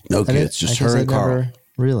 No kids, just her and Carl. Never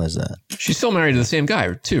realized that. She's still married to the same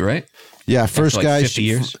guy too, right? Yeah, first like guy, 50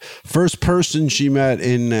 years. First person she met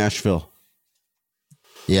in Nashville.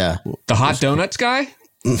 Yeah, the hot donuts guy.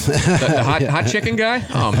 The hot chicken guy?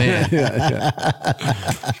 Oh, man. Yeah.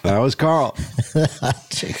 That was Carl.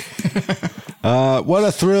 What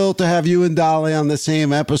a thrill to have you and Dolly on the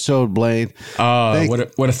same episode, Blaine.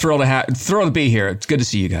 What a thrill to be here. It's good to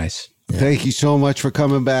see you guys. Yeah. Thank you so much for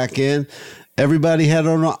coming back in. Everybody head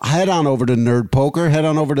on over to Nerd Poker. Head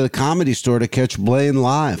on over to the Comedy Store to catch Blaine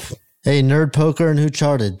live. Hey, Nerd Poker and Who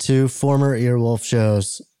Charted, 2 former Earwolf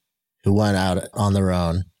shows who went out on their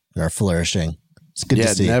own and are flourishing. It's good to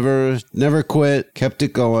see. Never quit. Kept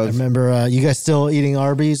it going. I remember you guys still eating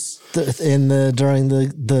Arby's during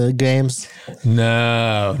the games?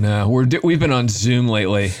 No. We've been on Zoom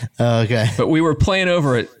lately. Oh, okay. But we were playing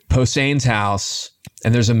over at Poseidon's house,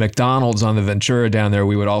 and there's a McDonald's on the Ventura down there.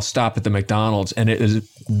 We would all stop at the McDonald's, and it is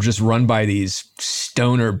just run by these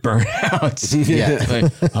stoner burnouts. Yeah.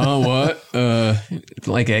 Like, oh, what?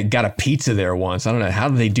 Like I got a pizza there once. I don't know. How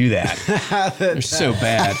did they do that? They're so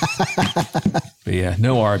bad. But yeah,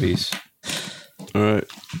 no Arby's. All right.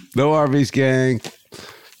 No Arby's, gang.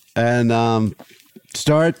 And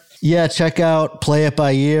start. Yeah, check out Play It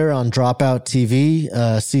By Year on Dropout TV.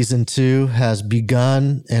 Season 2 has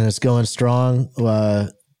begun and it's going strong.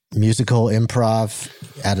 Musical improv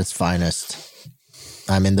at its finest.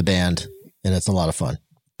 I'm in the band and it's a lot of fun.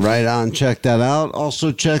 Right on. Check that out.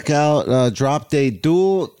 Also check out Drop Date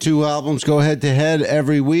Duel. 2 albums go head to head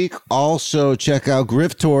every week. Also check out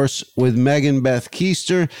Grift Horse with Megan Beth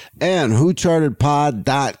Keister and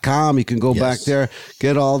WhoChartedPod.com. You can go back there,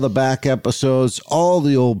 get all the back episodes, all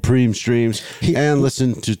the old preem streams, and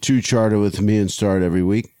listen to 2 Charted with me and Start every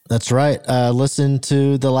week. That's right. Listen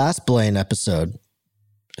to the last Blaine episode.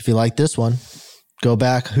 If you like this one, go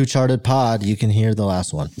back, Who Charted Pod. You can hear the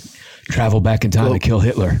last one. Travel back in time to kill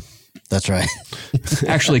Hitler. That's right.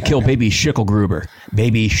 Actually, kill baby Schickelgruber.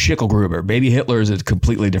 Baby Schickelgruber. Baby Hitler is a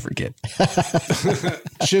completely different kid.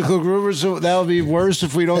 Schickelgruber, so that would be worse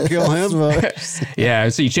if we don't kill him. Yeah,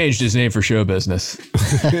 so he changed his name for show business.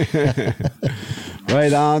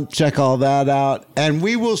 Right on. Check all that out. And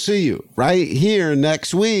we will see you right here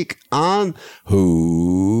next week on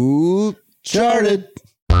Who Charted.